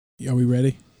Are we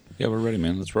ready? Yeah, we're ready,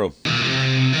 man. Let's roll.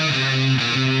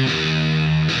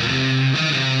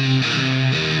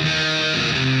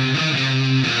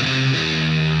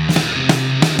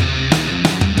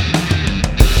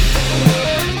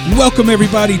 Welcome,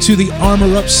 everybody, to the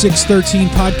Armor Up 613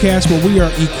 podcast, where we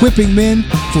are equipping men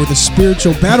for the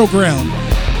spiritual battleground.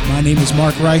 My name is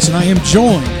Mark Rice, and I am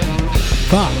joined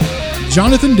by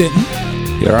Jonathan Denton.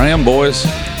 Here I am, boys.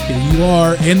 Here you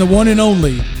are, and the one and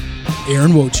only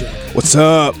Aaron Wojcik. What's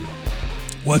up?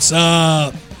 What's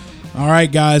up? All right,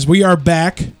 guys, we are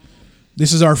back.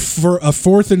 This is our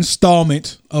fourth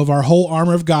installment of our whole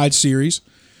Armor of God series.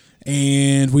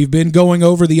 And we've been going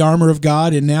over the armor of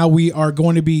God, and now we are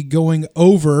going to be going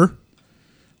over...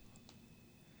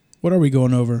 What are we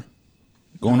going over?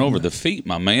 Going over the feet,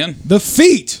 my man. The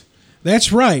feet!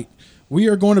 That's right. We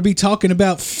are going to be talking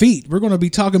about feet. We're going to be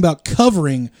talking about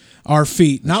covering our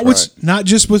feet. Not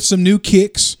just with some new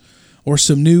kicks or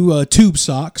some new tube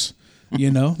socks.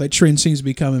 You know, that trend seems to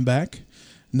be coming back.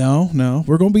 No.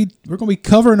 We're going to be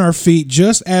covering our feet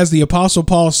just as the Apostle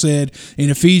Paul said in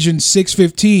Ephesians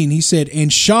 6:15. He said,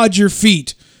 "And shod your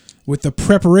feet with the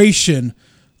preparation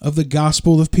of the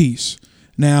gospel of peace."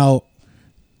 Now,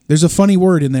 there's a funny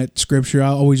word in that scripture. I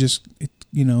always just,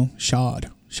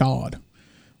 shod.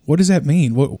 What does that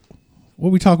mean? What are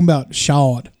we talking about?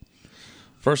 Shod.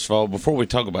 First of all, before we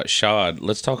talk about shod,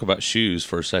 let's talk about shoes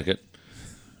for a second.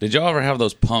 Did y'all ever have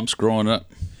those pumps growing up?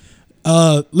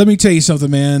 Let me tell you something,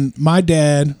 man. My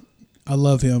dad, I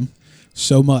love him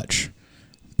so much,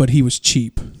 but he was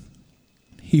cheap.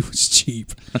 He was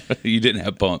cheap. You didn't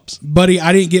have pumps. Buddy,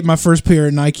 I didn't get my first pair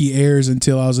of Nike Airs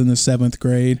until I was in the 7th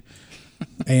grade,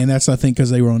 and that's, I think, because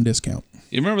they were on discount.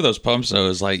 You remember those pumps, though? It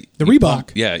was like... The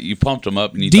Reebok. You pumped them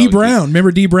up. And you D. Brown.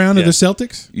 Remember D. Brown of the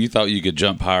Celtics? You thought you could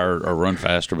jump higher or run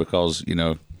faster because,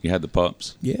 you had the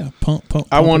pumps. Yeah, pump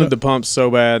I wanted the pumps so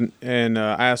bad, and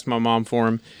I asked my mom for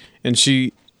them. And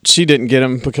she didn't get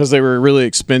them because they were really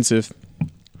expensive.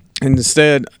 And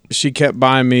instead, she kept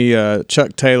buying me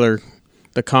Chuck Taylor,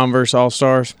 the Converse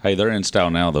All-Stars. Hey, they're in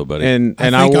style now, though, buddy. And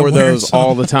I wore those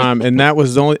all the time. And that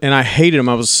was the only. And I hated them.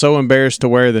 I was so embarrassed to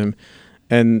wear them.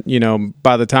 And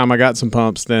by the time I got some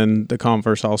pumps, then the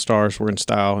Converse All-Stars were in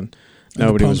style, and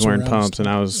nobody was wearing pumps, and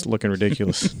I was looking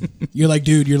ridiculous. You're like,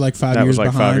 dude, you're like 5 years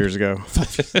behind. That was like 5 years ago.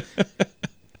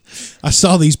 I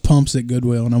saw these pumps at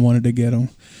Goodwill, and I wanted to get them.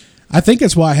 I think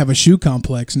that's why I have a shoe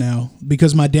complex now,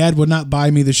 because my dad would not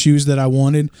buy me the shoes that I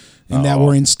wanted and that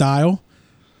were in style.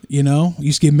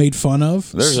 Used to get made fun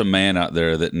of. There's a man out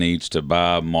there that needs to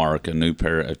buy Mark a new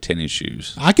pair of tennis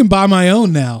shoes. I can buy my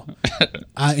own now.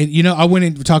 I went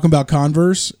in talking about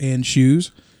Converse and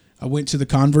shoes. I went to the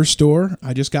Converse store.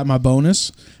 I just got my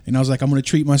bonus, and I was like, I'm going to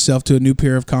treat myself to a new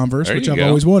pair of Converse, which I've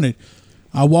always wanted.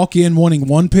 I walk in wanting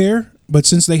one pair, but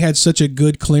since they had such a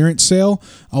good clearance sale,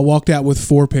 I walked out with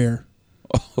 4 pair.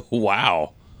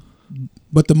 Wow.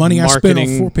 But the money I spent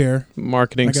on 4 pair.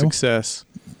 Marketing success.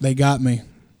 They got me.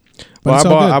 But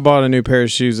I bought a new pair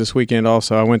of shoes this weekend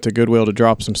also. I went to Goodwill to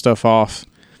drop some stuff off,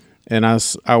 and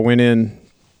I went in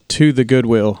to the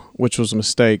Goodwill, which was a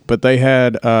mistake, but they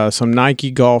had some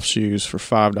Nike golf shoes for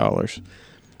 $5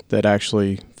 that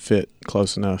actually fit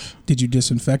close enough. Did you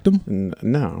disinfect them?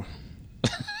 No.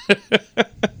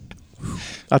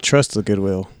 I trust the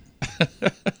Goodwill.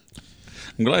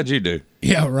 I'm glad you do.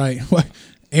 Yeah, right.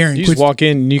 Aaron, you just walk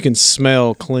in and you can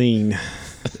smell clean.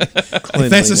 If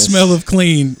that's a smell of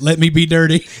clean, let me be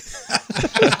dirty.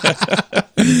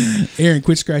 Aaron,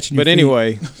 quit scratching your feet. But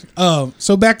anyway.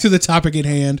 So back to the topic at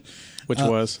hand. Which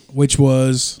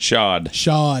was? Shod.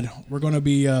 We're going to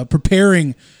be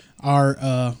preparing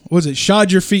our,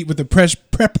 shod your feet with the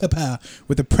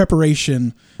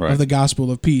preparation of the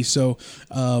gospel of peace. So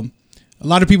a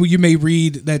lot of people, you may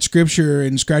read that scripture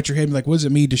and scratch your head and be like, what does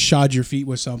it mean to shod your feet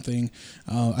with something?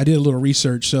 I did a little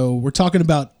research. So we're talking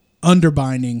about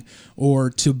underbinding,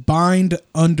 or to bind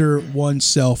under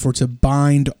oneself, or to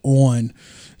bind on.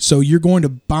 So you're going to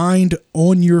bind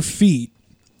on your feet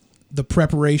the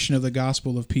preparation of the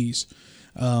gospel of peace,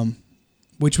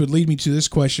 which would lead me to this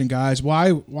question, guys.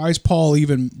 Why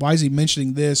is he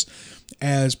mentioning this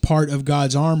as part of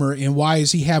God's armor, and why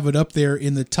does he have it up there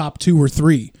in the top 2 or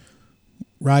 3?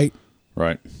 Right.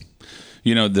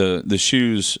 The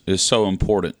shoes is so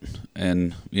important,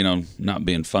 and not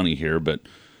being funny here, but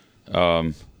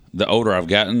the older I've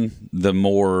gotten, the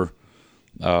more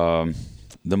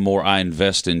I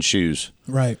invest in shoes.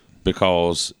 Right.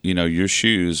 Because your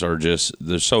shoes are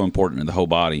they're so important in the whole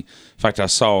body. In fact, I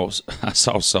saw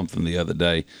something the other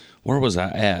day. Where was I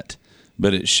at?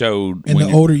 But it showed. And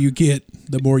the older you get,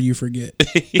 the more you forget.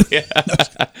 Yeah.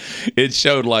 It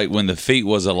showed like when the feet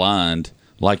was aligned,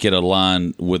 like it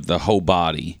aligned with the whole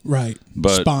body. Right.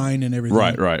 But spine and everything.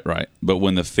 Right. But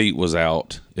when the feet was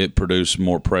out, it produced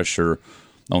more pressure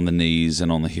on the knees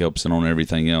and on the hips and on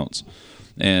everything else.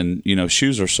 And,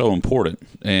 shoes are so important.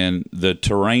 And the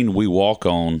terrain we walk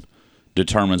on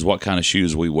determines what kind of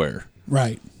shoes we wear.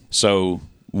 Right. So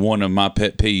one of my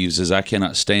pet peeves is I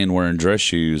cannot stand wearing dress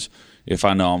shoes if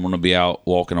I know I'm going to be out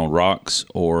walking on rocks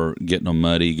or getting them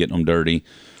muddy, getting them dirty.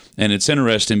 And it's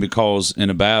interesting because in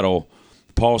a battle,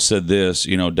 Paul said this,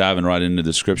 diving right into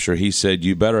the scripture, he said,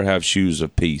 you better have shoes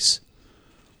of peace.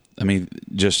 I mean,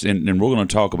 and we're going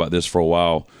to talk about this for a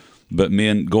while, but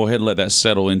men, go ahead and let that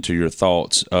settle into your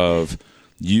thoughts of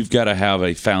you've got to have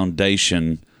a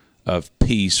foundation of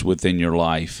peace within your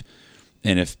life.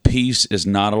 And if peace is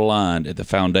not aligned at the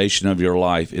foundation of your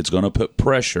life, it's going to put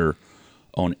pressure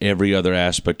on every other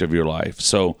aspect of your life.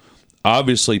 So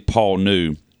obviously Paul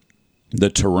knew the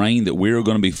terrain that we were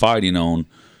going to be fighting on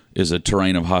is a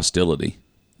terrain of hostility.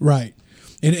 Right.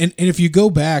 And if you go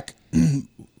back,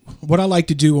 what I like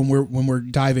to do when we're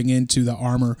diving into the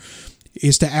armor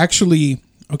is to actually,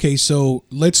 okay, so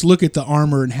let's look at the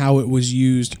armor and how it was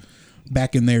used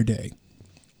back in their day.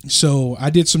 So I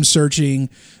did some searching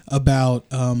about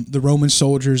the Roman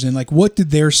soldiers and like what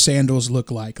did their sandals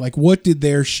look like? Like what did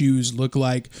their shoes look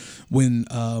like when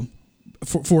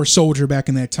for a soldier back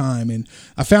in that time? And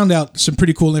I found out some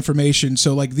pretty cool information.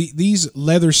 So like these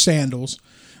leather sandals,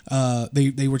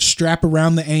 they would strap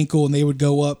around the ankle and they would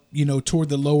go up, toward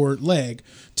the lower leg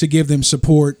to give them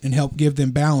support and help give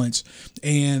them balance.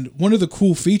 And one of the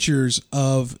cool features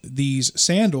of these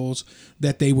sandals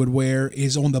that they would wear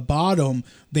is on the bottom,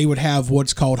 they would have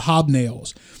what's called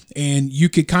hobnails. And you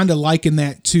could kind of liken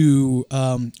that to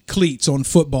cleats on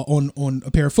football, on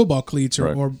a pair of football cleats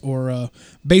or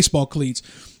baseball cleats.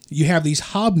 You have these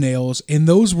hobnails, and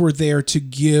those were there to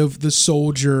give the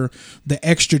soldier the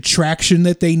extra traction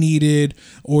that they needed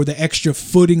or the extra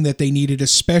footing that they needed,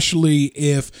 especially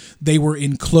if they were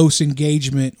in close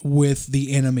engagement with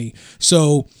the enemy.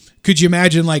 So could you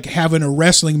imagine like having a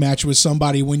wrestling match with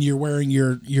somebody when you're wearing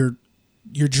your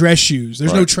dress shoes?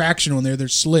 There's no traction on there. They're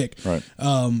slick. Right.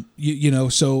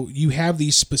 So you have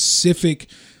these specific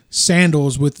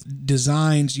sandals with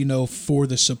designs, for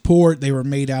the support. They were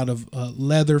made out of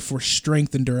leather for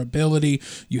strength and durability.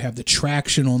 You have the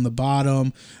traction on the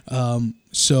bottom.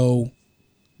 So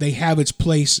they have its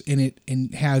place in it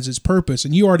and has its purpose.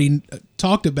 And you already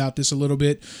talked about this a little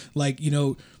bit. Like,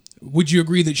 would you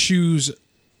agree that shoes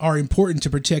are important to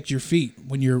protect your feet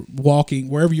when you're walking,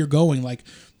 wherever you're going? Like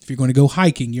if you're going to go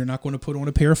hiking, you're not going to put on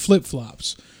a pair of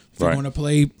flip-flops. If you're going to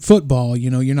play football,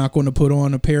 you're not going to put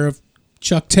on a pair of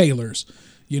Chuck Taylors.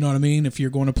 You know what I mean? If you're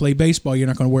going to play baseball, you're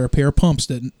not going to wear a pair of pumps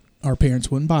that our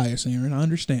parents wouldn't buy us, Aaron. I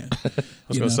understand. I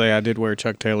was going to say I did wear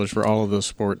Chuck Taylors for all of those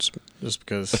sports just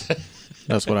because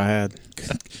that's what I had.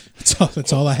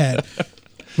 That's all I had.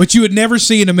 But you would never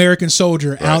see an American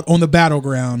soldier out on the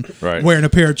battleground wearing a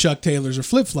pair of Chuck Taylors or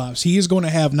flip-flops. He is going to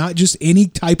have not just any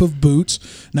type of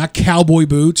boots, not cowboy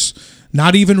boots,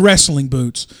 not even wrestling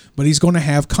boots, but he's going to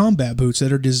have combat boots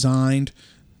that are designed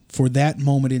for that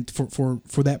moment,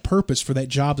 for that purpose, for that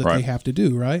job that they have to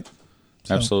do, right?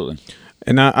 So. Absolutely.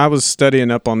 And I was studying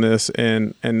up on this,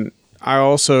 and I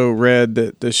also read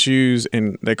that the shoes,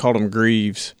 and they called them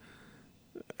greaves,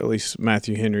 at least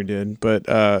Matthew Henry did, but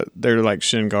they're like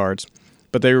shin guards.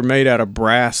 But they were made out of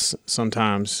brass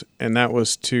sometimes, and that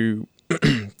was to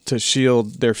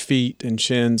shield their feet and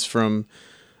shins from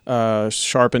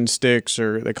sharpened sticks,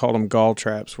 or they called them gall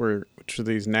traps, which are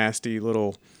these nasty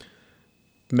little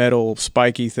metal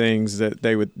spiky things that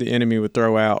the enemy would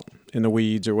throw out in the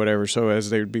weeds or whatever. So as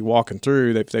they would be walking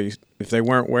through, if they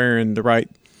weren't wearing the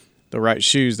right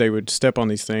shoes, they would step on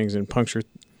these things and puncture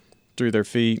through their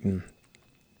feet. And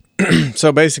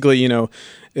so basically,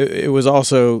 it was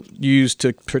also used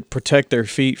to protect their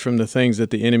feet from the things that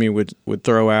the enemy would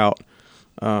throw out.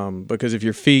 Because if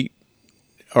your feet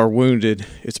are wounded,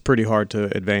 it's pretty hard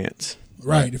to advance.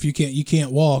 Right. If you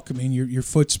can't walk, I mean, your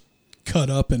foot's cut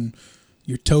up and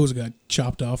your toes got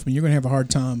chopped off. I mean, you're going to have a hard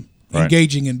time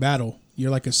engaging in battle. You're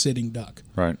like a sitting duck.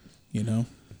 Right. And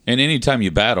anytime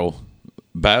you battle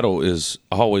is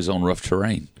always on rough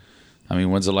terrain. I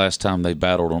mean, when's the last time they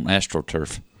battled on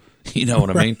AstroTurf? You know what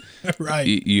I mean? Right.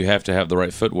 You have to have the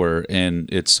right footwear. And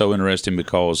it's so interesting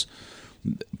because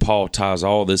Paul ties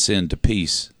all this into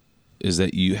peace, is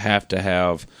that you have to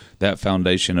have that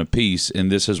foundation of peace.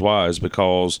 And this is why, is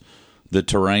because the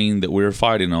terrain that we're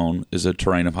fighting on is a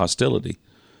terrain of hostility.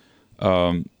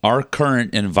 Our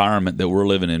current environment that we're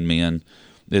living in, men,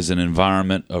 is an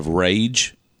environment of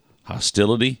rage,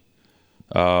 hostility.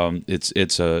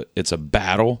 It's a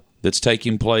battle that's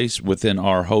taking place within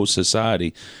our whole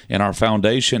society, and our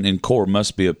foundation and core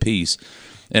must be of peace.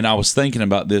 And I was thinking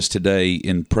about this today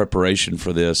in preparation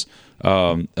for this,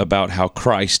 about how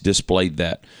Christ displayed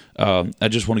that. I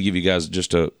just want to give you guys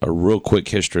just a real quick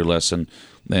history lesson,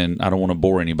 and I don't want to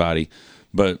bore anybody,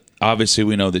 but obviously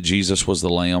we know that Jesus was the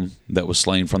Lamb that was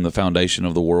slain from the foundation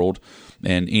of the world.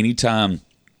 And anytime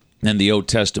in the Old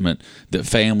Testament that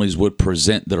families would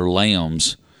present their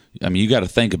lambs, I mean, you got to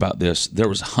think about this. There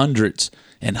was hundreds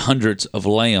and hundreds of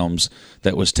lambs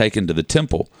that was taken to the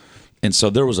temple. And so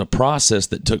there was a process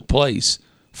that took place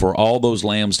for all those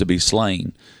lambs to be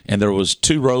slain. And there was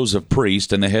 2 rows of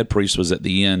priests, and the head priest was at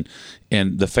the end.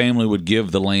 And the family would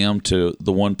give the lamb to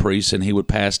the one priest, and he would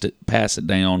pass it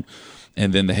down.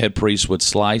 And then the head priest would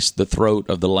slice the throat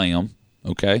of the lamb,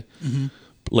 okay? Mm-hmm.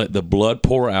 Let the blood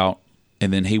pour out,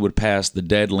 and then he would pass the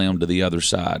dead lamb to the other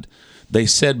side. They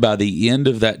said by the end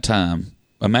of that time,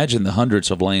 imagine the hundreds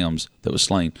of lambs that was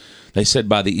slain. They said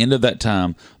by the end of that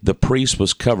time, the priest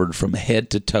was covered from head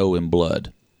to toe in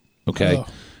blood. Okay? Oh.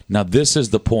 Now, this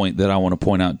is the point that I want to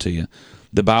point out to you.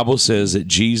 The Bible says that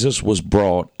Jesus was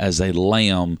brought as a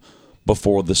lamb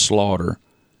before the slaughter,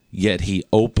 yet he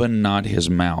opened not his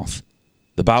mouth.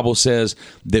 The Bible says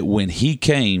that when he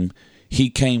came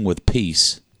with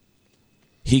peace.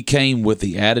 He came with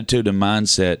the attitude and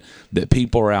mindset that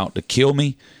people are out to kill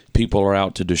me. People are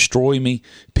out to destroy me.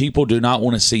 People do not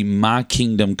want to see my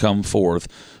kingdom come forth.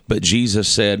 But Jesus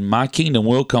said, my kingdom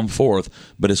will come forth,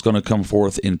 but it's going to come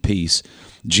forth in peace.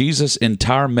 Jesus'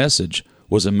 entire message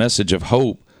was a message of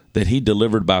hope that he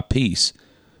delivered by peace.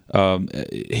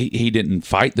 He didn't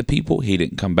fight the people. He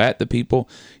didn't combat the people.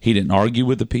 He didn't argue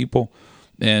with the people.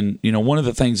 And, you know, one of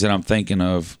the things that I'm thinking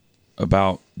of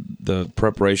about the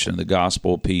preparation of the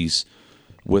gospel of peace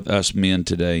with us men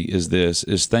today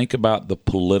is think about the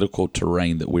political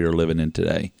terrain that we are living in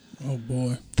today. Oh,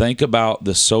 boy. Think about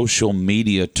the social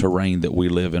media terrain that we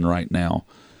live in right now.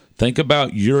 Think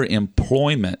about your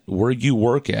employment, where you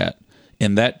work at,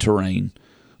 in that terrain.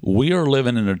 We are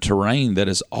living in a terrain that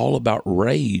is all about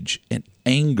rage and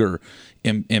anger,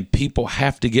 and people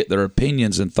have to get their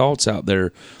opinions and thoughts out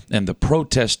there, and the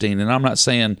protesting. And I'm not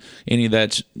saying any of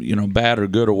that's, you know, bad or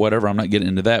good or whatever. I'm not getting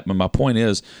into that. But my point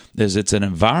is it's an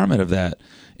environment of that.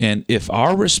 And if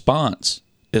our response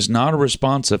is not a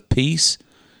response of peace,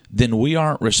 then we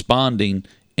aren't responding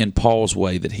in Paul's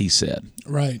way that he said.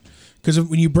 Right. Because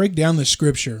when you break down the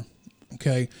scripture,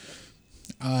 okay,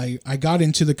 I got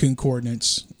into the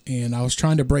concordance, and I was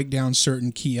trying to break down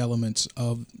certain key elements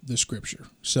of the scripture.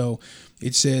 So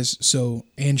it says,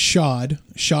 and shod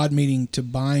meaning to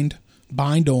bind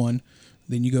on.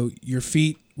 Then you go your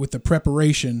feet with the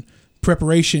preparation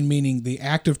meaning the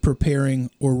act of preparing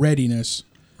or readiness,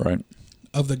 right,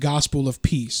 of the gospel of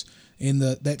peace. And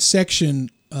that section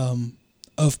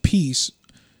of peace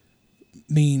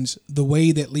means the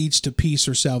way that leads to peace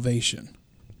or salvation.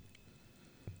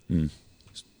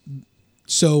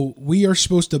 So we are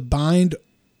supposed to bind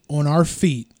on our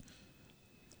feet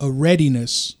a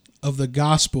readiness of the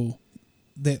gospel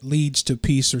that leads to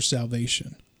peace or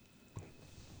salvation.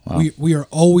 Wow. We are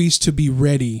always to be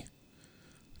ready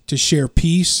to share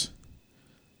peace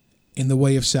in the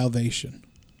way of salvation.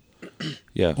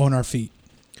 Yeah, on our feet.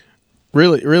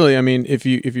 Really, I mean, if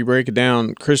you break it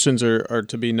down, Christians are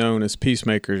to be known as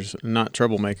peacemakers, not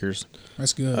troublemakers.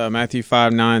 That's good. Matthew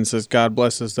 5:9 says, God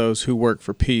blesses those who work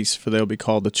for peace, for they'll be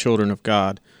called the children of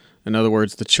God. In other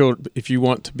words, if you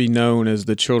want to be known as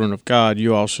the children of God,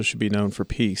 you also should be known for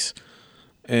peace.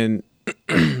 And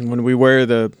when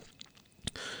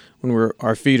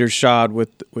our feet are shod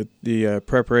with the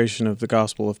preparation of the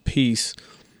gospel of peace,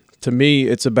 to me,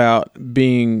 it's about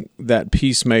being that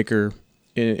peacemaker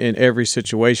in every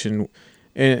situation,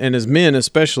 and as men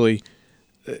especially,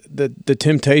 the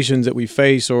temptations that we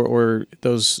face or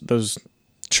those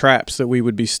traps that we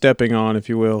would be stepping on, if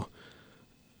you will,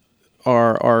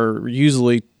 are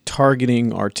usually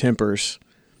targeting our tempers,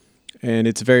 and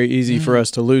it's very easy for us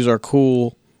to lose our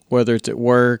cool, whether it's at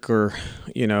work or,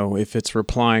 you know, if it's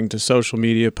replying to social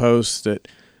media posts that,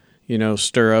 you know,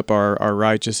 stir up our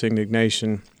righteous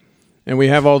indignation. And we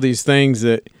have all these things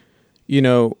that, you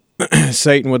know,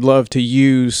 Satan would love to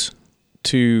use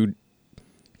to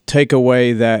take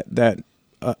away that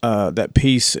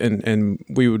peace, and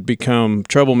we would become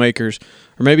troublemakers,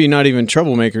 or maybe not even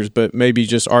troublemakers, but maybe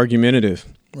just argumentative.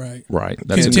 Right.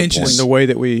 That's contentious. The way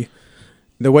that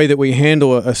we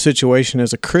handle a situation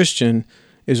as a Christian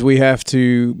is we have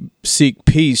to seek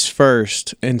peace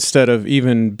first instead of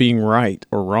even being right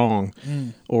or wrong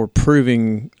or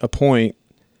proving a point.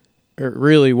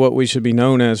 Really, what we should be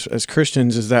known as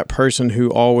Christians is that person who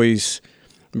always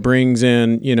brings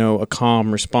in, a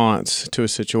calm response to a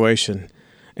situation.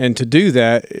 And to do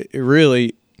that, it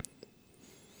really,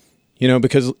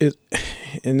 because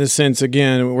in this sense,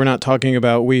 again, we're not talking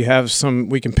about we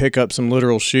can pick up some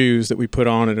literal shoes that we put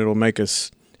on and it'll make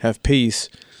us have peace.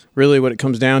 Really what it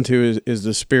comes down to is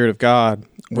the Spirit of God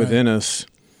within us.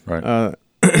 Right.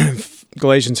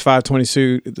 Galatians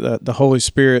 5:22, the Holy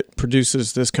Spirit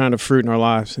produces this kind of fruit in our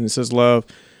lives, and it says love,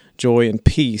 joy, and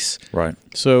peace. Right.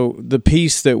 So the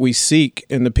peace that we seek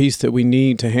and the peace that we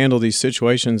need to handle these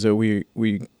situations that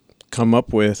we come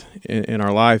up with in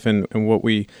our life, and what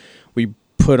we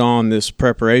put on this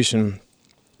preparation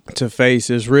to face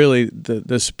is really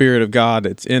the Spirit of God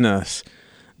that's in us.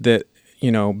 That,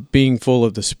 being full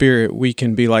of the Spirit, we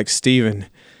can be like Stephen.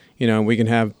 We can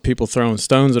have people throwing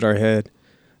stones at our head,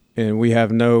 and we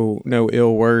have no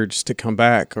ill words to come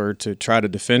back or to try to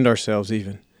defend ourselves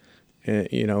even.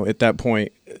 At that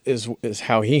point is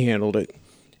how he handled it.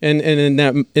 And in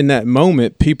that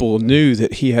moment, people knew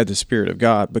that he had the Spirit of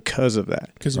God because of that.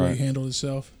 Because of how he handled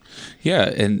himself. Yeah,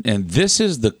 and this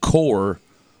is the core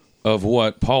of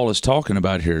what Paul is talking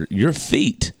about here. Your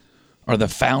feet are the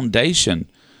foundation.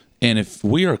 And if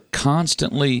we are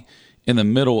constantly in the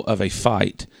middle of a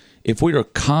fight, if we are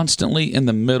constantly in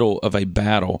the middle of a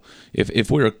battle,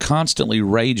 if we are constantly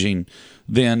raging,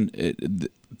 then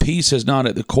peace is not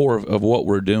at the core of what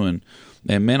we're doing.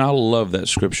 And man, I love that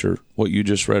scripture, what you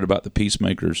just read about the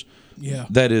peacemakers. Yeah.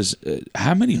 That is,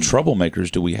 how many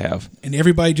troublemakers do we have? And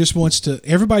everybody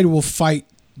will fight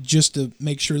just to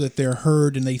make sure that they're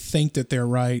heard and they think that they're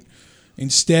right,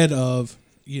 instead of,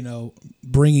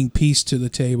 bringing peace to the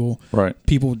table. Right.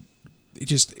 People,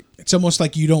 it's almost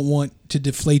like you don't want to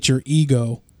deflate your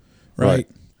ego, right?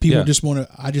 People I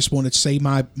just want to say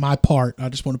my part. I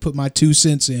just want to put my 2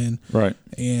 cents in. Right.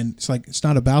 And it's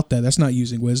not about that. That's not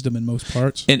using wisdom in most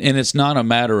parts. And it's not a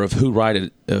matter of who's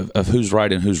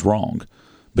right and who's wrong.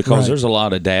 Because there's a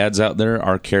lot of dads out there.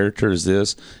 Our character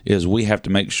is we have to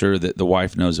make sure that the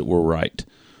wife knows that we're right.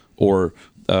 Or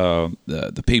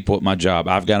the people at my job,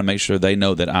 I've got to make sure they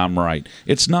know that I'm right.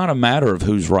 It's not a matter of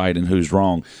who's right and who's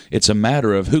wrong. It's a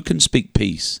matter of who can speak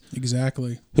peace.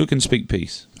 Exactly. Who can speak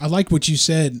peace. I like what you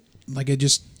said. Like I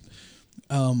just,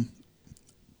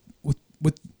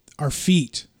 with our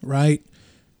feet, right?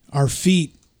 Our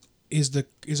feet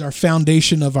is our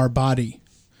foundation of our body.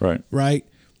 Right. Right.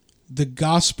 The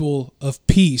gospel of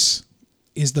peace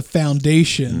is the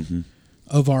foundation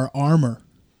of our armor.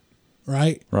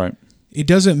 Right. Right. It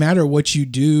doesn't matter what you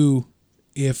do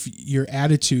if your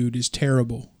attitude is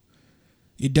terrible.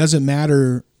 It doesn't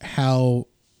matter how,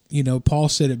 Paul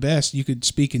said it best. You could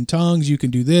speak in tongues, you can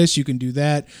do this, you can do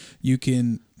that, you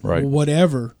can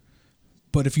whatever.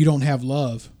 But if you don't have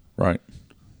love, right,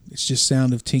 it's just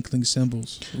sound of tinkling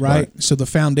cymbals, right? So the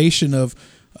foundation of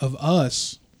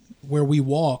us, where we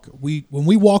walk, when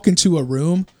we walk into a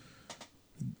room,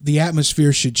 the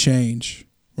atmosphere should change.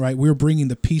 Right, we're bringing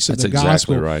the peace of the gospel.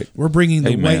 Exactly right. We're bringing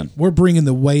the way. We're bringing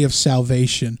the way of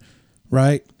salvation.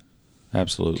 Right.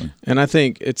 Absolutely. And I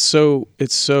think it's so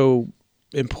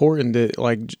important that,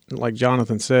 like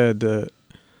Jonathan said, the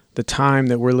time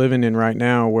that we're living in right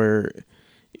now, where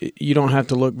you don't have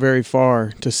to look very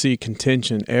far to see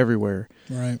contention everywhere.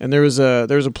 Right. And there was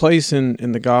a place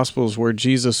in the Gospels where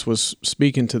Jesus was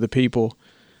speaking to the people,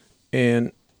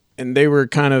 and they were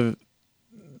kind of.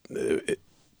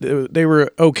 They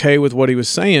were okay with what he was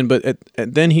saying, but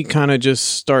then he kind of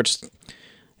just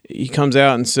he comes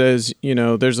out and says,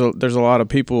 there's a lot of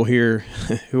people here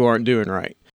who aren't doing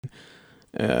right.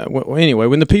 Anyway,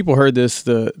 when the people heard this,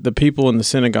 the people in the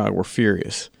synagogue were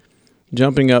furious.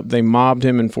 Jumping up, they mobbed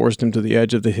him and forced him to the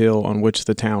edge of the hill on which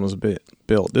the town was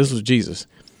built. This was Jesus.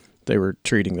 They were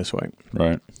treating this way.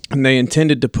 Right. And they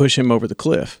intended to push him over the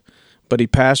cliff, but he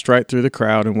passed right through the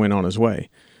crowd and went on his way.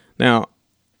 Now,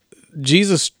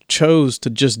 Jesus chose to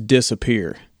just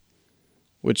disappear,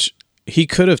 which he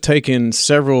could have taken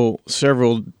several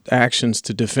actions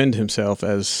to defend himself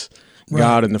as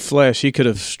God in the flesh. He could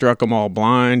have struck them all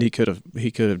blind. He could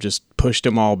have just pushed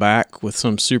them all back with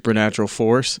some supernatural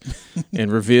force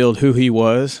and revealed who he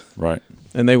was. Right.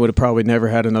 And they would have probably never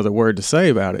had another word to say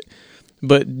about it.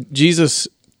 But Jesus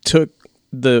took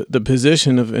the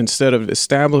position of, instead of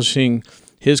establishing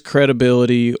his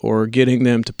credibility or getting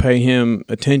them to pay him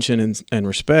attention and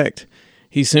respect,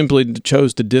 he simply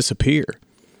chose to disappear.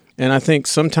 And I think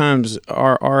sometimes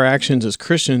our actions as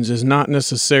Christians is not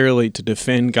necessarily to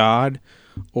defend God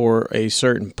or a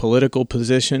certain political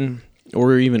position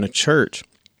or even a church,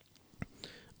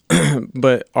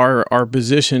 but our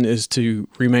position is to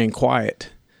remain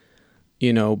quiet,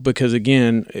 because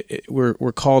again, we're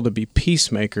called to be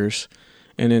peacemakers.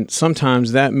 And then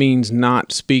sometimes that means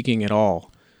not speaking at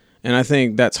all. And I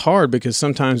think that's hard because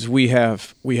sometimes we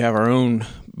have our own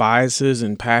biases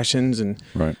and passions, and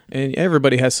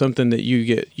everybody has something that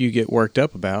you get worked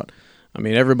up about. I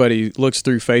mean, everybody looks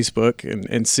through Facebook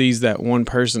and sees that one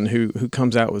person who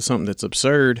comes out with something that's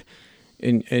absurd,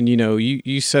 and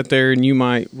you sit there and you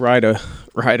might write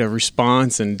a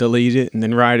response and delete it and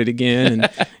then write it again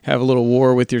and have a little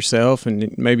war with yourself,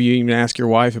 and maybe you even ask your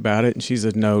wife about it, and she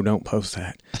said, "No, don't post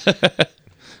that."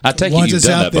 I take it you've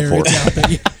done that before. It's out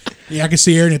there. Yeah, I can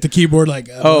see Aaron at the keyboard like,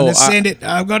 I'm going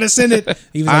to send it.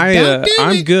 He was like, don't do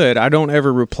I'm it. good. I don't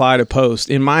ever reply to posts.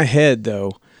 In my head,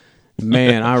 though,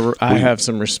 man, I have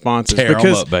some responses. Tear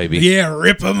them up, baby. Yeah,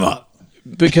 rip them up.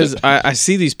 Because I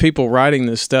see these people writing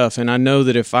this stuff, and I know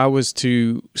that if I was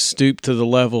to stoop to the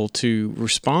level to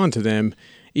respond to them,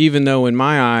 even though in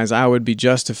my eyes I would be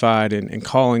justified in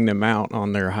calling them out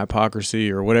on their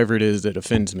hypocrisy or whatever it is that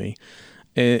offends me,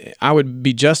 I would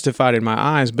be justified in my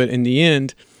eyes, but in the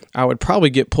end, I would probably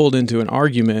get pulled into an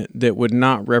argument that would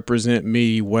not represent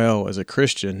me well as a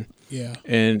Christian. Yeah.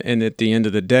 And at the end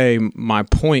of the day, my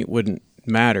point wouldn't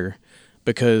matter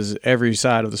because every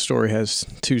side of the story has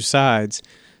two sides.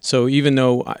 So even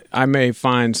though I may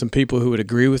find some people who would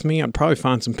agree with me, I'd probably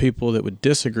find some people that would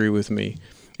disagree with me.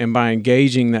 And by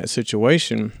engaging that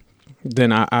situation,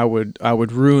 then I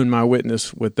would ruin my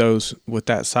witness with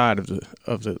that side of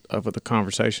the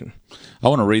conversation. I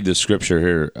want to read this scripture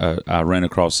here. I ran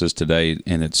across this today,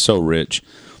 and it's so rich.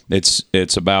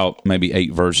 It's about maybe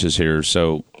 8 verses here,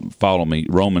 so follow me.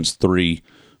 Romans 3,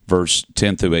 verse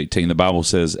 10 through 18. The Bible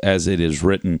says, "As it is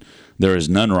written, there is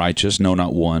none righteous, no,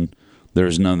 not one. There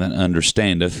is none that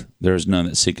understandeth. There is none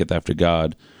that seeketh after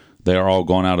God. They are all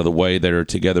gone out of the way. They are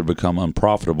together become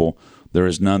unprofitable. There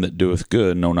is none that doeth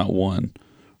good, no, not one.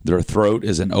 Their throat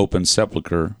is an open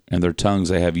sepulchre, and their tongues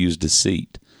they have used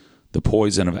deceit. The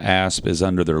poison of asp is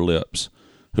under their lips,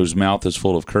 whose mouth is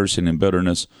full of cursing and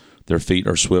bitterness. Their feet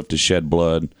are swift to shed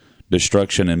blood.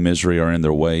 Destruction and misery are in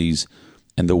their ways,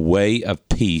 and the way of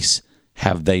peace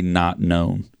have they not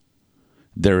known.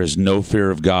 There is no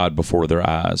fear of God before their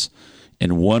eyes."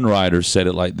 And one writer said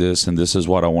it like this, and this is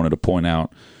what I wanted to point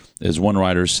out, is one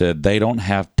writer said, they don't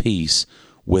have peace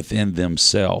within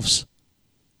themselves.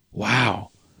 Wow.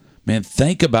 Man,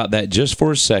 think about that just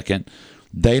for a second.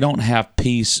 They don't have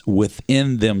peace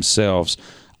within themselves.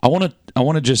 I want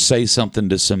to just say something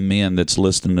to some men that's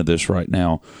listening to this right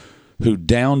now, who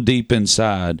down deep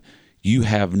inside, you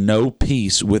have no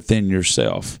peace within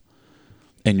yourself.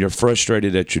 And you're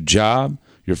frustrated at your job,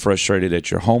 you're frustrated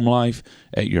at your home life,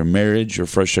 at your marriage, you're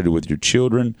frustrated with your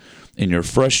children, and you're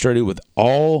frustrated with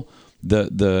all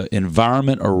the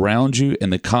environment around you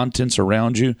and the contents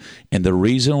around you. And the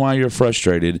reason why you're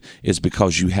frustrated is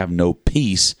because you have no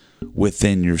peace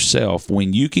within yourself.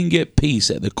 When you can get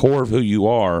peace at the core of who you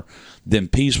are, then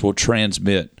peace will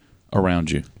transmit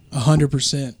around you.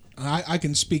 100%. I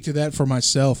can speak to that for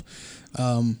myself.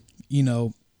 For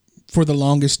the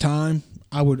longest time,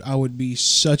 I would be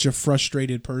such a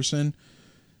frustrated person,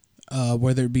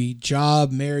 whether it be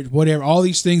job, marriage, whatever, all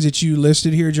these things that you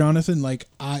listed here, Jonathan,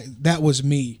 that was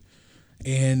me.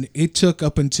 And it took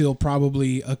up until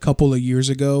probably a couple of years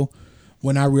ago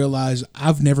when I realized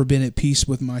I've never been at peace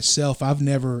with myself. I've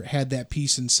never had that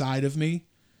peace inside of me.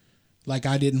 Like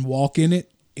I didn't walk in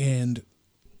it. And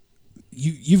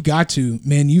you've got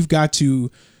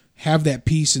to have that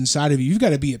peace inside of you. You've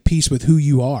got to be at peace with who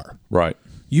you are. Right.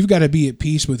 You've got to be at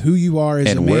peace with who you are as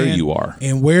a man. And where you are.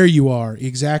 And where you are,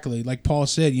 exactly. Like Paul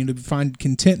said, to find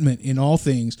contentment in all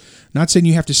things. Not saying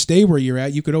you have to stay where you're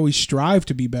at. You could always strive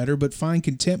to be better, but find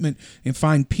contentment and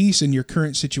find peace in your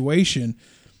current situation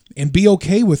and be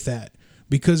okay with that.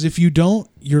 Because if you don't,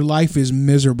 your life is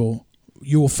miserable.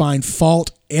 You will find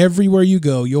fault everywhere you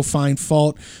go. You'll find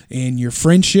fault in your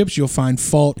friendships. You'll find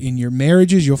fault in your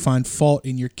marriages. You'll find fault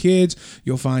in your kids.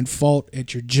 You'll find fault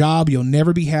at your job. You'll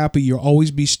never be happy. You'll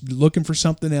always be looking for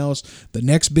something else, the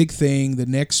next big thing, the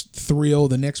next thrill,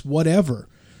 the next whatever,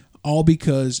 all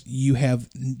because you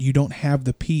don't have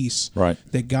the peace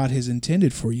that God has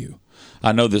intended for you.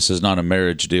 I know this is not a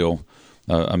marriage deal,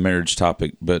 a marriage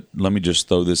topic, but let me just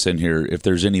throw this in here. If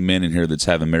there's any men in here that's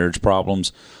having marriage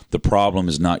problems, the problem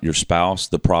is not your spouse.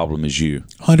 The problem is you.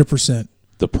 100%.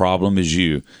 The problem is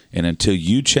you. And until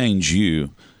you change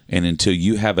you, and until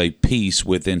you have a peace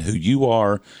within who you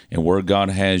are and where God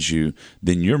has you,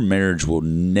 then your marriage will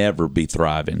never be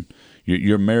thriving.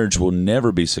 Your marriage will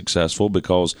never be successful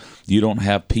because you don't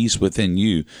have peace within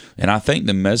you. And I think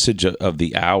the message of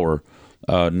the hour,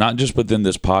 not just within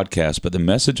this podcast, but the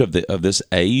message of this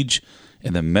age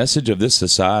and the message of this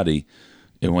society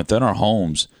and within our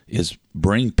homes is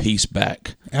bring peace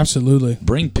back. Absolutely.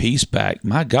 Bring peace back.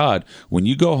 My God, when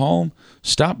you go home,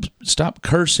 stop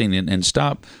cursing and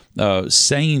stop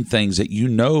saying things that you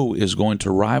know is going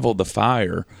to rival the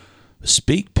fire.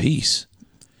 Speak peace.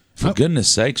 For goodness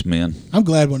sakes, man. I'm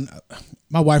glad when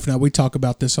my wife and I, we talk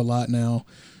about this a lot now.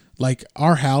 Like,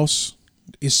 our house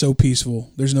is so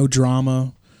peaceful. There's no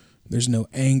drama. There's no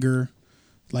anger.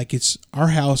 Like, our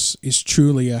house is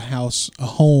truly a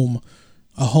home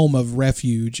of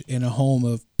refuge and a home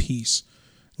of peace.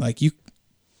 Like you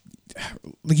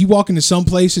walk into some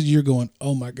places, you're going,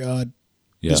 oh my God,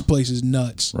 this place is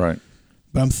nuts. Right.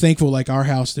 But I'm thankful, like our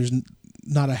house, there's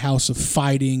not a house of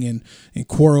fighting and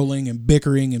quarreling and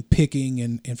bickering and picking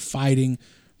and fighting.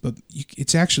 But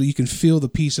it's actually, you can feel the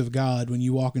peace of God when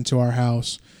you walk into our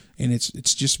house. And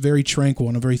it's just very tranquil,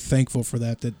 and I'm very thankful for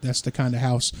that. That's the kind of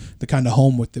house, the kind of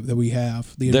home that we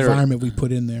have, the environment we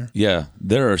put in there. Yeah,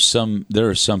 there are some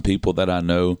people that I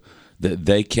know that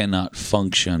they cannot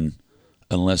function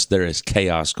unless there is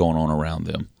chaos going on around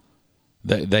them.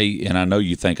 They and I know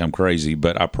you think I'm crazy,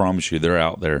 but I promise you, they're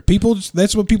out there.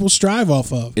 That's what people strive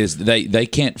off of. Is they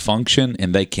can't function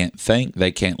and they can't think,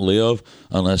 they can't live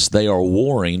unless they are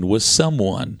warring with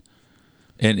someone.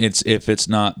 And if it's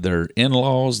not their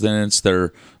in-laws, then it's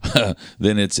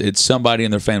it's somebody in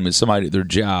their family, somebody at their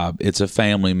job, it's a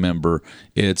family member,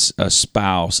 it's a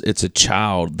spouse, it's a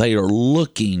child. They are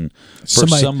looking for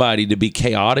somebody to be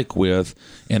chaotic with,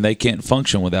 and they can't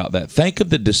function without that. Think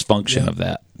of the dysfunction of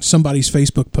that. Somebody's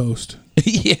Facebook post.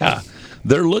 Yeah,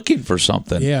 they're looking for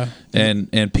something. Yeah,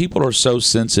 and people are so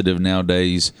sensitive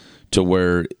nowadays to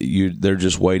where they're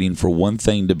just waiting for one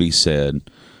thing to be said.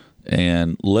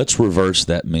 And let's reverse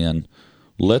that, men.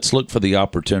 Let's look for the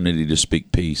opportunity to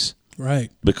speak peace.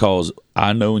 Right. Because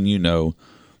I know and you know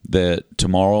that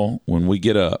tomorrow when we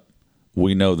get up,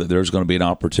 we know that there's going to be an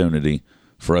opportunity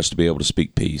for us to be able to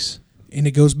speak peace. And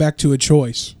it goes back to a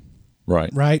choice. Right.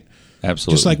 Right?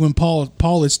 Absolutely. Just like when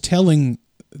Paul is telling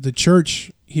the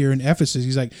church here in Ephesus,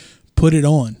 he's like, put it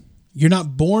on. You're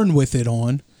not born with it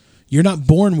on. You're not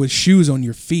born with shoes on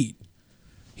your feet.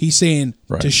 He's saying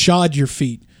to shod your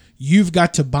feet. You've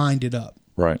got to bind it up.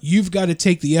 Right. You've got to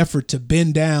take the effort to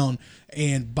bend down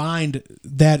and bind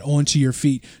that onto your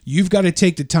feet. You've got to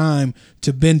take the time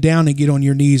to bend down and get on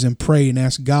your knees and pray and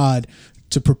ask God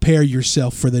to prepare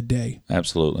yourself for the day.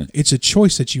 Absolutely. It's a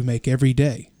choice that you make every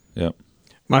day. Yep.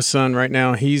 My son right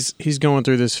now, he's going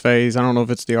through this phase. I don't know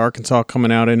if it's the Arkansas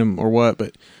coming out in him or what,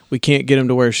 but we can't get him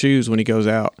to wear shoes when he goes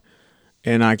out.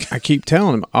 And I keep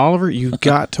telling him, Oliver, you've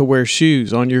got to wear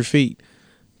shoes on your feet.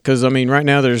 Because, I mean, right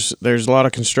now there's a lot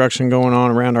of construction going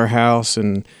on around our house,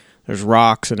 and there's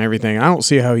rocks and everything. I don't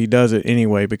see how he does it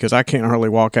anyway, because I can't hardly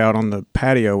walk out on the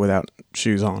patio without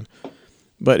shoes on.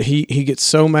 But he gets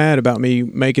so mad about me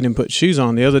making him put shoes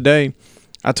on. The other day,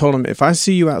 I told him, if I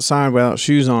see you outside without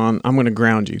shoes on, I'm going to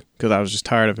ground you, because I was just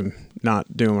tired of him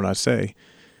not doing what I say.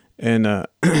 And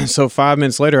so 5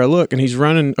 minutes later, I look, and he's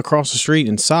running across the street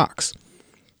in socks.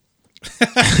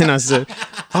 And I said,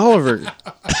 Oliver,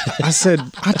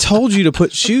 I told you to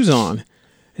put shoes on. And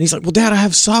he's like, well, Dad, I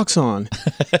have socks on.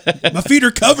 My feet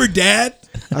are covered, Dad.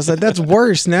 I said, that's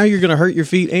worse. Now you're going to hurt your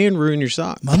feet and ruin your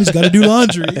socks. Mommy's got to do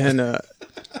laundry. And,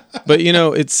 but you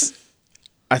know,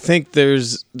 I think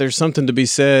there's something to be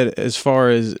said as far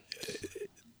as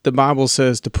the Bible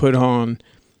says to put on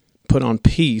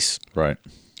peace. Right.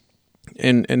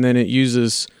 And then it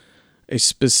uses a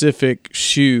specific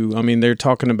shoe. I mean, they're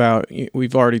talking about,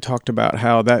 we've already talked about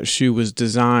how that shoe was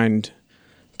designed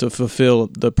to fulfill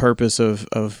the purpose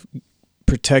of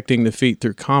protecting the feet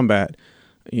through combat.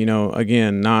 You know,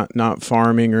 again, not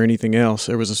farming or anything else.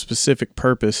 There was a specific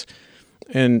purpose,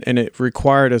 and it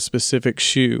required a specific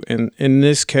shoe. And in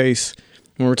this case,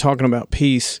 when we're talking about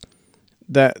peace,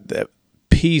 that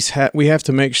peace, we have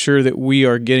to make sure that we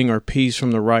are getting our peace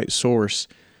from the right source,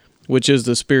 which is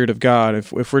the Spirit of God.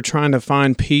 If we're trying to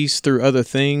find peace through other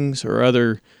things or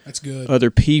other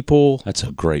people, that's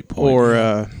a great point.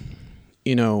 Or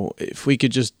you know,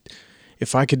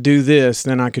 if I could do this,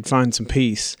 then I could find some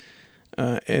peace.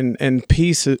 And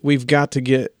peace, we've got to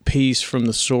get peace from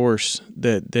the source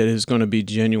that is going to be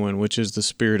genuine, which is the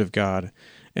Spirit of God.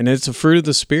 And it's a fruit of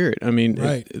the Spirit. I mean,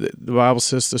 the Bible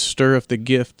says to stir up the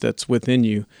gift that's within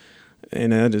you.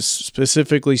 And that is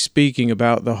specifically speaking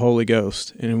about the Holy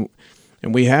Ghost. And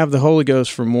we have the Holy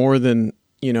Ghost for more than,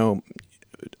 you know,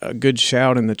 a good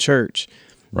shout in the church.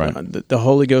 Right. The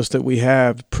Holy Ghost that we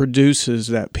have produces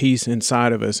that peace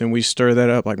inside of us, and we stir that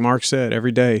up, like Mark said,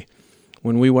 every day.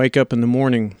 When we wake up in the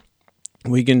morning,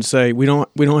 we can say, we don't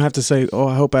have to say, oh,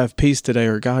 I hope I have peace today,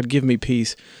 or God, give me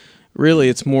peace. really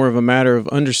it's more of a matter of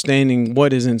understanding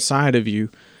what is inside of you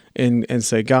and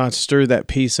say, God, stir that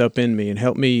peace up in me and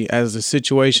help me as the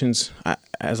situations,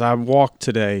 as I walk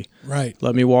today. Right.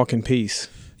 Let me walk in peace.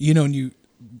 You know, and you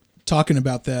talking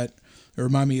about that, it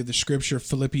remind me of the scripture,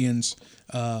 Philippians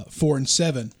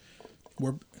 4:7,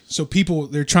 where so people,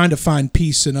 they're trying to find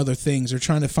peace in other things. They're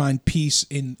trying to find peace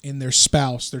in their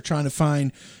spouse. They're trying to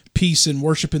find peace in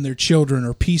worshiping their children,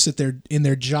 or peace in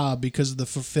their job because of the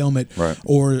fulfillment, right,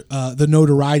 or the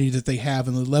notoriety that they have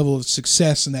and the level of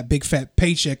success and that big fat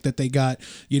paycheck that they got.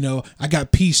 You know, I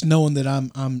got peace knowing that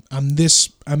I'm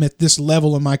at this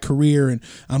level in my career, and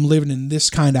I'm living in this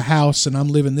kind of house, and I'm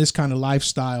living this kind of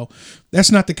lifestyle.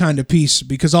 That's not the kind of peace,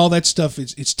 because all that stuff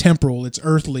it's temporal, it's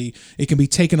earthly. It can be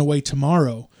taken away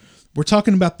tomorrow. We're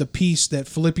talking about the peace that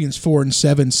Philippians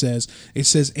 4:7 says. It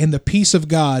says, "And the peace of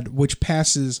God, which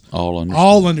passes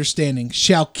all understanding,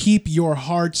 shall keep your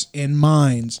hearts and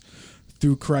minds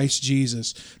through Christ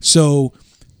Jesus." So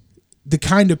the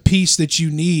kind of peace that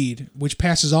you need, which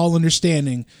passes all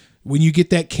understanding, when you get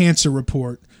that cancer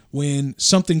report, when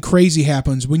something crazy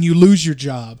happens, when you lose your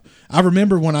job. I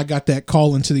remember when I got that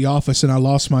call into the office and I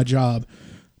lost my job.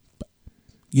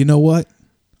 You know what?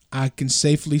 I can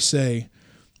safely say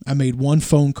I made one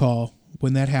phone call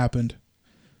when that happened.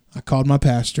 I called my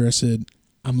pastor. I said,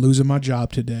 "I'm losing my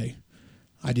job today.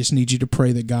 I just need you to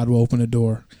pray that God will open a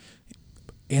door."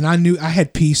 And I knew I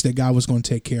had peace that God was going to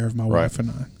take care of my wife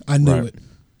and I. I knew it.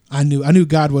 I knew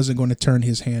God wasn't going to turn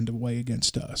his hand away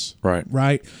against us.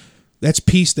 Right? That's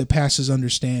peace that passes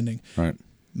understanding. Right.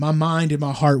 My mind and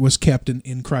my heart was kept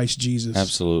in Christ Jesus.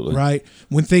 Absolutely. Right?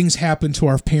 When things happen to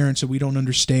our parents that we don't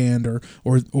understand, or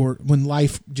when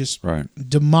life just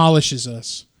demolishes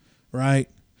us, right?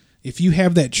 If you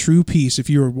have that true peace, if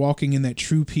you are walking in that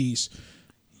true peace,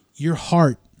 your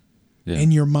heart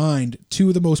and your mind, two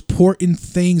of the most important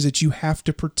things that you have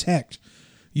to protect,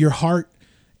 your heart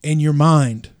and your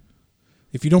mind.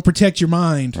 If you don't protect your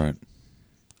mind,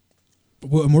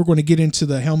 and we're going to get into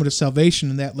the helmet of salvation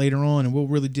and that later on, and we'll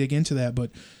really dig into that. But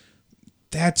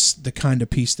that's the kind of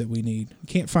peace that we need. You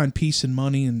can't find peace in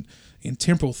money and in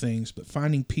temporal things, but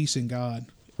finding peace in God.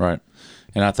 Right.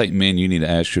 And I think, men, you need to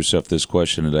ask yourself this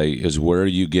question today, is where are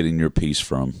you getting your peace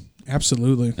from?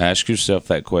 Absolutely. Ask yourself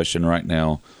that question right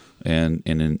now, and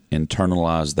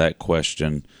internalize that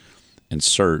question and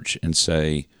search and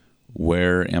say,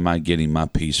 where am I getting my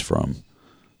peace from?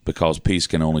 Because peace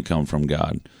can only come from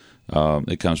God.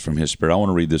 It comes from his Spirit. I want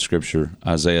to read this scripture,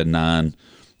 Isaiah 9,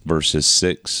 verses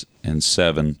 6 and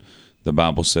 7. The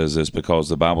Bible says this, because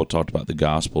the Bible talked about the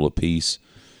gospel of peace.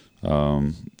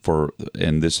 And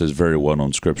this is very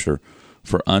well-known scripture.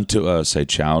 "For unto us a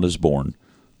child is born,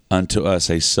 unto us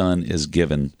a son is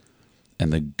given,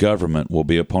 and the government will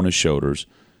be upon his shoulders."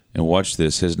 And watch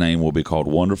this, his name will be called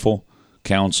Wonderful,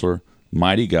 Counselor,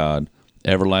 Mighty God,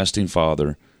 Everlasting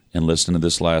Father, and listen to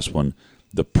this last one,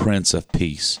 the Prince of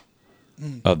Peace.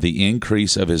 Of the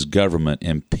increase of his government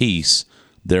and peace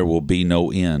there will be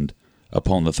no end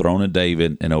upon the throne of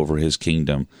David and over his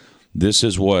kingdom. This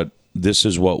is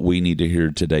what we need to hear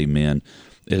today, men,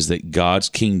 is that God's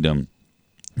kingdom,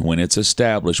 when it's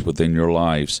established within your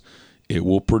lives, it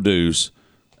will produce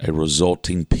a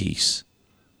resulting peace.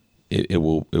 It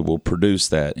will produce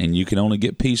that, and you can only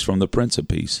get peace from the Prince of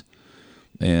Peace.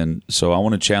 And so I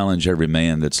want to challenge every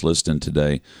man that's listening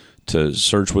today to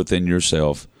search within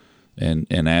yourself and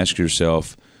ask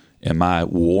yourself, am I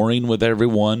warring with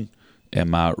everyone?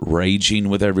 Am I raging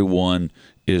with everyone?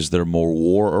 Is there more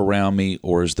war around me,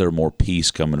 or is there more peace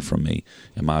coming from me?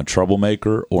 Am I a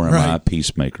troublemaker, or am I a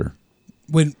peacemaker?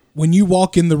 When you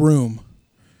walk in the room,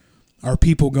 are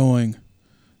people going,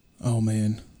 "Oh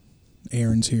man,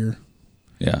 Aaron's here.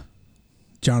 Yeah.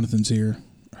 Jonathan's here.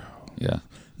 Yeah.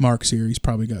 Mark's here. He's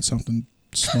probably got something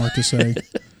smart to say."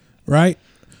 Right?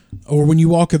 Or when you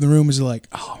walk in the room, is it like,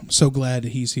 "Oh, I'm so glad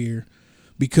that he's here."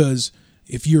 Because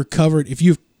if you're covered, if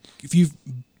you've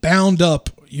bound up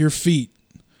your feet,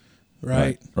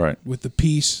 right, with the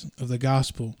peace of the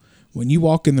gospel, when you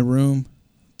walk in the room,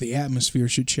 the atmosphere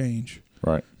should change.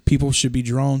 Right. People should be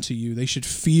drawn to you. They should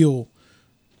feel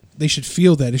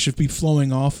that. It should be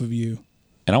flowing off of you.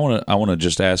 And I want to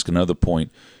just ask another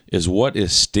point, is what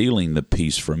is stealing the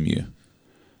peace from you?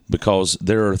 Because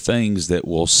there are things that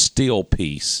will steal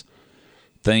peace,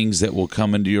 things that will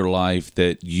come into your life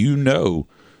that you know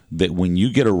that when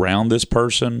you get around this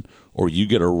person, or you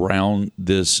get around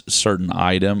this certain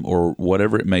item, or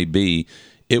whatever it may be,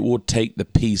 it will take the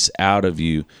peace out of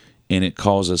you, and it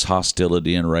causes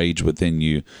hostility and rage within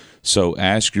you. So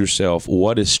ask yourself,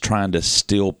 what is trying to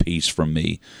steal peace from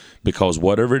me? Because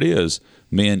whatever it is,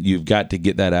 man, you've got to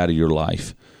get that out of your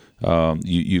life.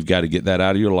 You've got to get that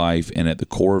out of your life, and at the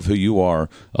core of who you are,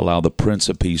 allow the Prince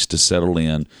of Peace to settle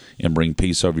in and bring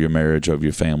peace over your marriage, over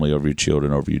your family, over your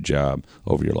children, over your job,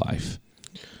 over your life.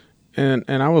 And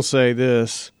I will say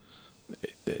this,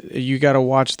 you got to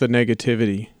watch the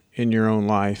negativity in your own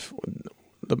life.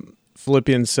 The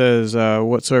Philippians says,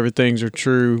 whatsoever things are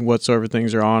true, whatsoever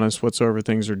things are honest, whatsoever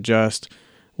things are just,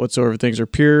 whatsoever things are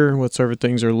pure, whatsoever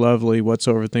things are lovely,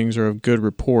 whatsoever things are of good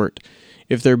report.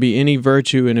 If there be any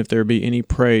virtue and if there be any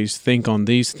praise, think on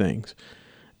these things.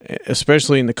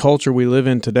 Especially in the culture we live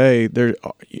in today,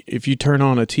 if you turn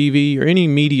on a TV or any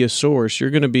media source, you're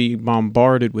going to be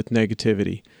bombarded with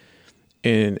negativity.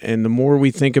 And the more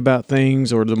we think about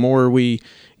things, or the more we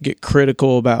get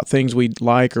critical about things we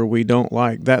like or we don't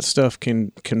like, that stuff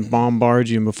can bombard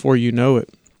you, and before you know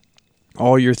it,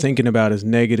 all you're thinking about is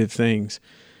negative things.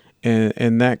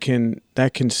 And that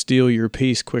can steal your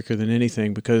peace quicker than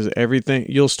anything, because everything,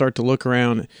 you'll start to look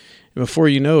around, and before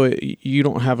you know it, you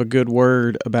don't have a good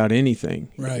word about anything.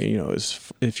 Right. You know,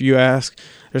 if you ask,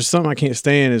 there's something I can't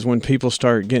stand is when people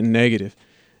start getting negative,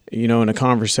 you know, in a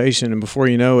conversation, and before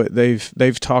you know it,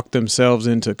 they've talked themselves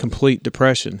into complete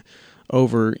depression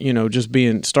over, you know, just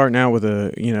starting out with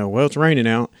well, it's raining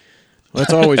out. Well,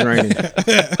 it's always raining.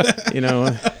 You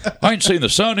know, I ain't seen the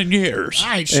sun in years.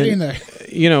 I ain't seen that.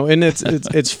 You know, and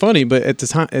it's funny, but at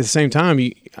the same time,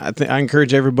 I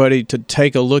encourage everybody to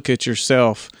take a look at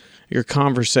yourself, your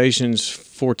conversations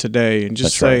for today, and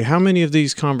just say, how many of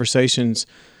these conversations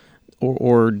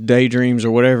or daydreams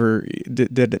or whatever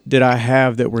did I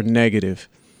have that were negative?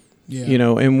 Yeah. You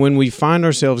know, and when we find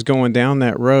ourselves going down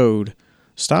that road,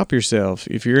 stop yourself.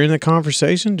 If you're in a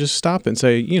conversation, just stop and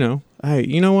say, hey,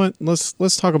 you know what?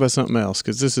 Let's talk about something else,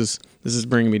 because this is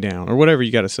bringing me down, or whatever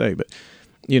you got to say. But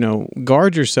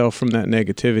guard yourself from that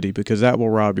negativity, because that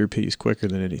will rob your peace quicker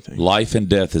than anything. Life and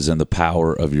death is in the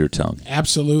power of your tongue.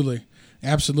 Absolutely. We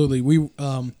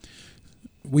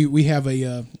have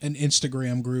an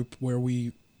Instagram group where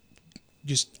we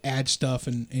just add stuff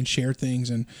and share things.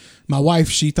 And my wife,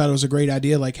 she thought it was a great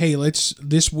idea. Like, hey, let's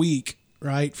this week,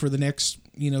 right, for the next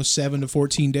 7 to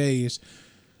 14 days,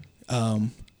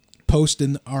 post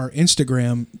in our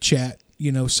Instagram chat,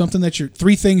 something that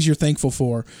 3 things you're thankful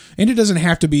for. And it doesn't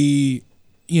have to be,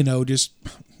 just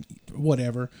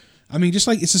whatever. I mean, just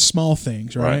like, it's the small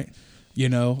things, right?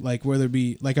 Like whether it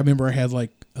be, like, I remember I had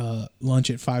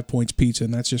lunch at 5 Points Pizza,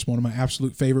 and that's just one of my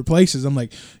absolute favorite places. I'm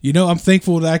like, I'm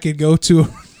thankful that I could go to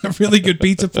a really good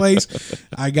pizza place.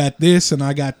 I got this and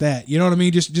I got that. You know what I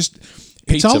mean? Just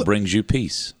pizza brings you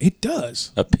peace. It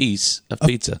does. A piece of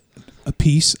pizza. A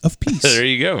piece of peace. There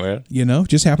you go, man.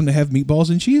 Just happen to have meatballs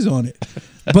and cheese on it.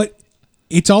 But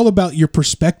it's all about your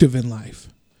perspective in life,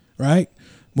 right?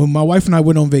 When my wife and I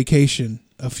went on vacation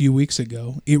a few weeks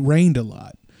ago, it rained a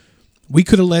lot. We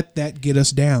could have let that get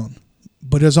us down,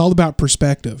 but it's all about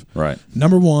perspective. Right.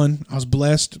 Number one, I was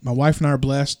blessed. My wife and I are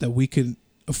blessed that we could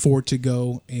afford to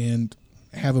go and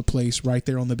have a place right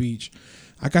there on the beach.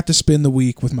 I got to spend the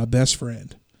week with my best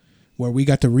friend, where we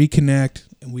got to reconnect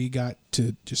and we got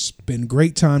to just spend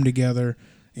great time together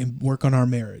and work on our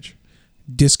marriage,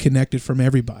 disconnected from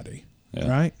everybody,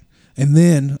 right? And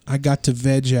then I got to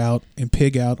veg out and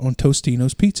pig out on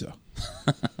Tostino's Pizza.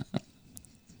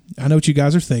 I know what you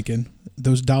guys are thinking.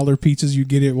 Those dollar pizzas you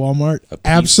get at Walmart.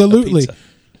 Absolutely.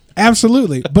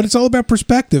 Absolutely. But it's all about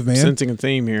perspective, man. Sensing a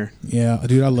theme here. Yeah,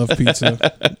 dude, I love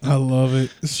pizza. I love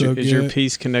it. It's so good. Is your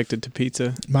piece connected to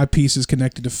pizza? My piece is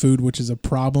connected to food, which is a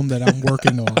problem that I'm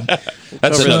working on.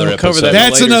 That's another episode.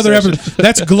 That's another episode.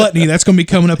 That's gluttony. That's going to be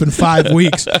coming up in 5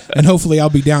 weeks, and hopefully I'll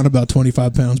be down about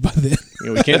 25 pounds by then.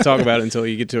 We can't talk about it until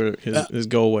you get to his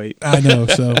goal weight. I know.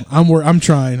 So I'm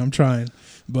trying.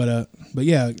 But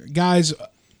yeah, guys,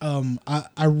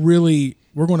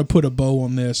 we're going to put a bow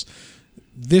on this.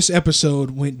 This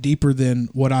episode went deeper than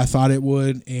what I thought it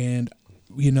would, and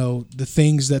the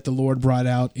things that the Lord brought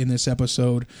out in this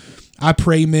episode. I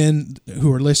pray, men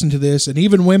who are listening to this, and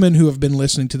even women who have been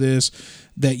listening to this,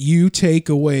 that you take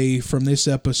away from this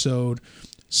episode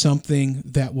something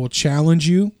that will challenge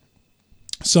you,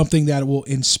 something that will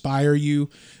inspire you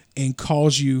and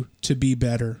cause you to be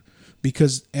better.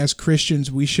 Because as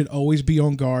Christians, we should always be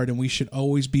on guard, and we should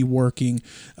always be working,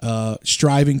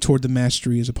 striving toward the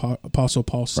mastery, as Apostle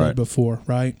Paul said before,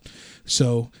 right?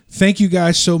 So thank you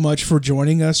guys so much for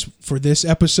joining us for this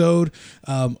episode.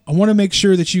 I want to make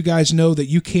sure that you guys know that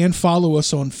you can follow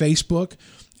us on Facebook,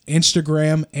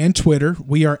 Instagram, and Twitter.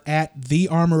 We are at The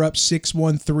Armor Up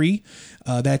 613.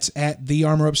 That's at The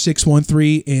Armor Up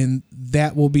 613, and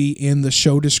that will be in the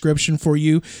show description for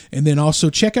you. And then also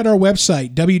check out our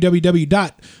website,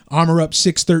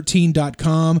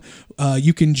 www.armorup613.com.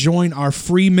 You can join our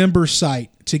free member site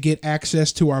to get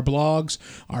access to our blogs,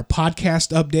 our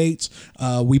podcast updates.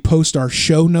 We post our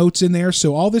show notes in there.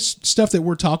 So all this stuff that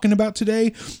we're talking about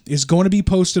today is going to be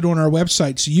posted on our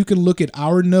website. So you can look at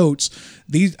our notes.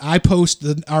 I post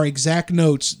our exact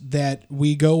notes that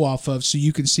we go off of, so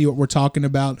you can see what we're talking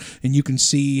about, and you can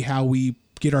see how we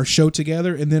get our show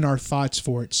together and then our thoughts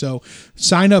for it. So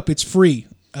sign up. It's free.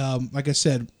 Like I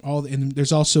said, and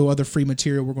there's also other free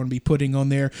material we're going to be putting on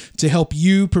there to help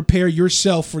you prepare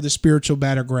yourself for the spiritual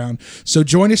battleground. So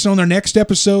join us on our next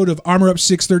episode of Armor Up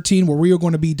 613, where we are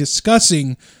going to be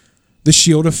discussing the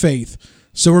shield of faith.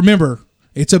 So remember,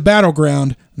 it's a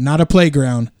battleground, not a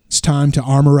playground. It's time to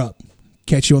armor up.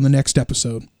 Catch you on the next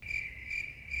episode.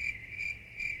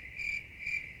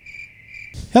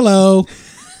 Hello.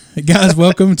 Hey guys,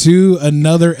 welcome to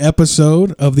another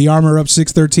episode of the Armor Up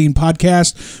 613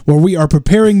 podcast, where we are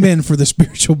preparing men for the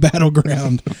spiritual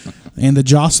battleground and the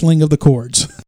jostling of the cords.